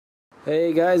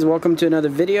Hey guys, welcome to another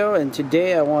video, and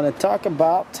today I want to talk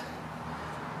about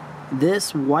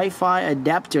this Wi-Fi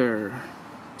adapter.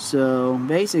 So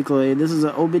basically this is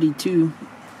an OBD-II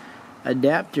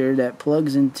adapter that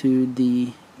plugs into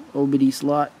the OBD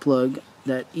slot plug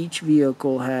that each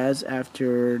vehicle has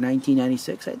after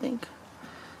 1996, I think,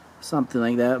 something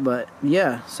like that. But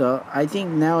yeah, so I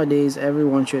think nowadays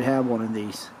everyone should have one of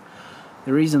these.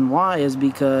 The reason why is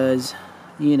because,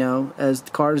 you know, as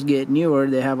cars get newer,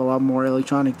 they have a lot more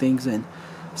electronic things, and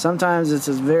sometimes it's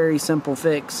a very simple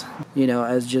fix, you know,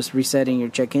 as just resetting your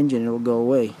check engine. It will go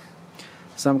away.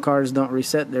 Some cars don't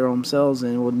reset their own selves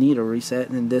and will need a reset,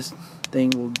 and this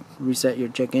thing will reset your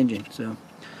check engine. So,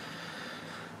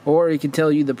 or it can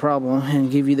tell you the problem and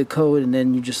give you the code, and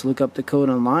then you just look up the code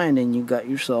online and you got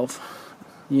yourself,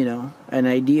 you know, an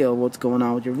idea of what's going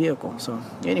on with your vehicle. So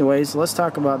anyways, let's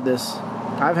talk about this.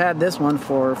 I've had this one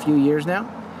for a few years now,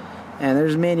 and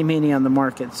there's many on the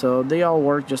market, so they all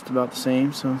work just about the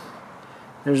same. So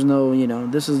there's no, you know,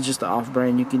 this is just the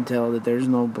off-brand. You can tell that there's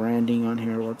no branding on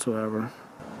here whatsoever.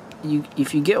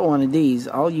 If you get one of these,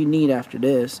 all you need after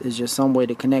this is just some way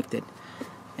to connect it,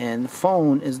 and the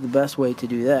phone is the best way to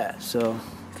do that. So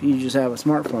if you just have a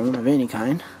smartphone of any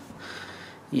kind,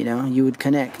 you know, you would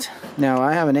connect. Now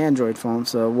I have an Android phone,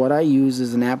 so what I use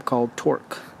is an app called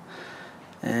Torque.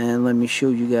 And let me show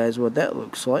you guys what that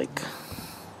looks like.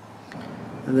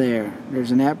 There's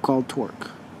an app called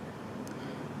Torque.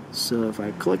 So if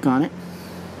I click on it,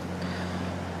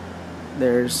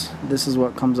 this is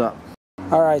what comes up.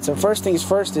 Alright, so first things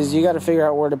first is you got to figure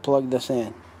out where to plug this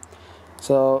in.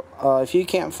 So if you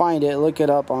can't find it, look it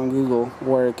up on Google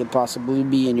where it could possibly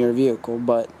be in your vehicle.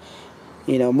 But,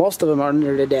 you know, most of them are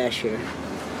under the dash here.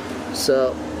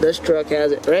 So this truck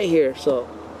has it right here. So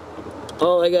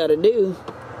all I gotta do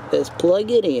is plug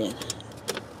it in,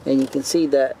 and you can see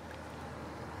that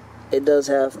it does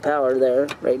have power there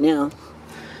right now.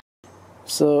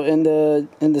 So in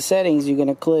the settings, you're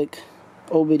gonna click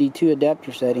OBD-II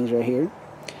adapter settings right here,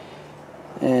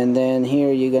 and then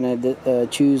here you're gonna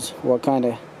choose what kind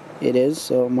of it is.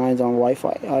 So mine's on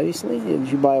Wi-Fi, obviously.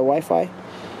 If you buy a Wi-Fi,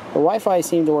 the Wi-Fi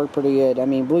seems to work pretty good. I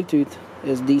mean, Bluetooth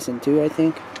is decent too, I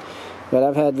think, but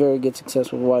I've had very good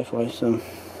success with Wi-Fi, so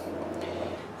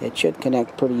it should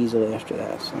connect pretty easily after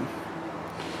that. So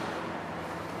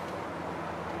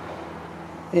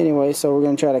anyway, so we're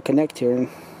going to try to connect here, and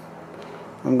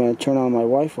I'm going to turn on my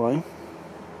Wi-Fi,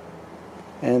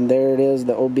 and there it is,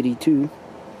 the OBD-II.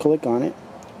 Click on it.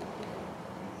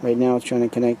 Right now it's trying to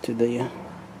connect to the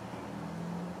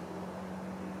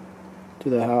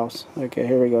house. Okay,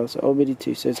 here we go. So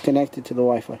OBD-II, so it's connected to the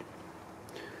Wi-Fi.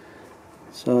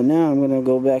 So now I'm going to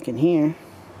go back in here.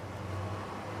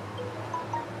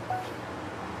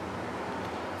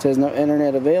 It says no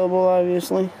internet available,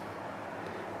 obviously.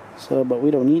 So, but we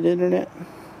don't need internet.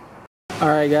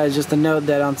 Alright guys, just a note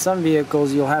that on some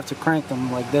vehicles you'll have to crank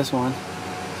them like this one,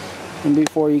 and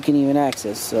before you can even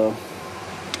access. So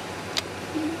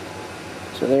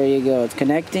there you go. It's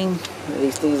connecting.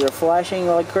 These things are flashing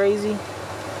like crazy.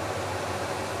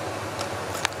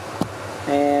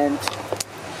 And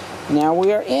now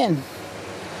we are in.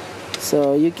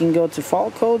 So you can go to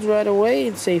fault codes right away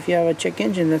and say if you have a check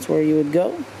engine, that's where you would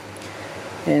go.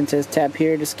 And it says tap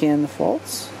here to scan the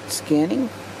faults. Scanning.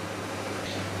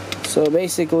 So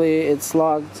basically it's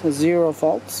logged 0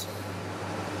 faults.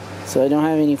 So I don't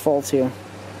have any faults here.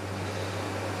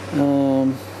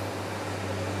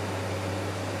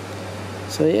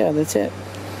 So yeah, that's it.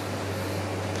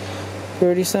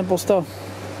 Pretty simple stuff.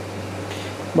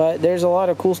 But there's a lot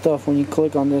of cool stuff when you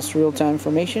click on this real-time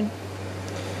information.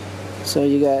 So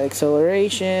you got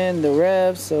acceleration, the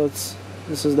revs, so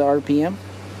this is the RPM.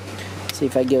 See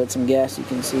if I give it some gas, you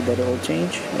can see that it will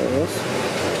change. There it is.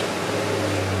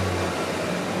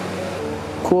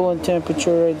 Coolant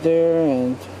temperature right there,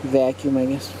 and vacuum, I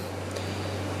guess.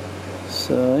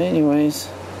 So anyways,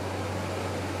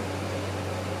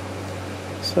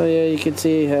 so yeah, you can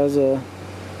see it has it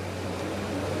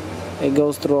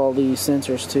goes through all these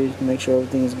sensors too to make sure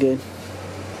everything is good.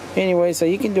 Anyway, so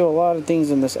you can do a lot of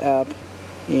things in this app,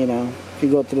 you know, if you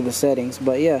go through the settings.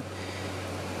 But yeah,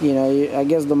 you know, I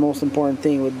guess the most important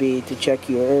thing would be to check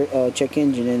your check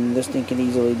engine, and this thing can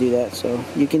easily do that. So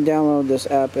you can download this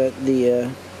app at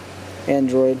the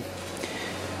Android.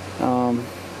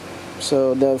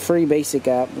 So the free basic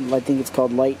app, I think it's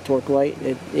called Torque Lite,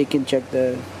 it can check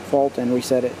the fault and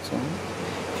reset it. So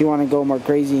if you want to go more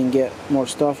crazy and get more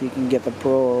stuff, you can get the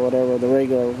Pro or whatever, the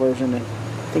regular version. I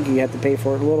think you have to pay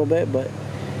for it a little bit, but it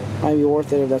might be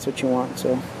worth it if that's what you want.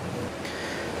 So,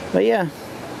 but yeah,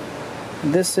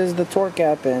 this is the Torque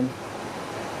app, and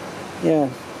yeah,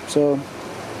 so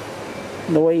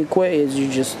The way you quit is you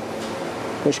just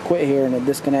push quit here and it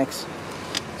disconnects,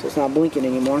 so it's not blinking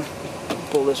anymore.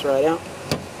 Pull this right out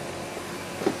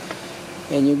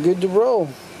and you're good to roll.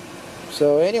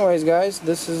 So anyways guys,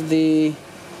 this is the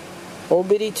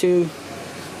OBD-II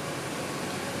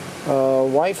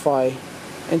Wi-Fi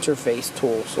interface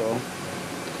tool. So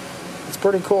it's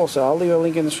pretty cool. So I'll leave a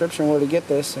link in the description where to get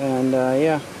this, and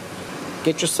yeah,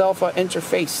 get yourself an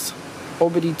interface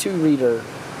OBD-II reader,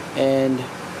 and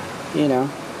you know,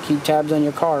 keep tabs on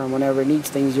your car, and whenever it needs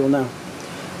things, you'll know.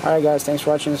 Alright guys, thanks for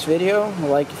watching this video.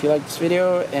 Like if you like this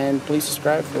video, and please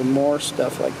subscribe for more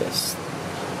stuff like this.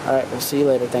 Alright, we'll see you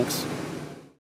later. Thanks.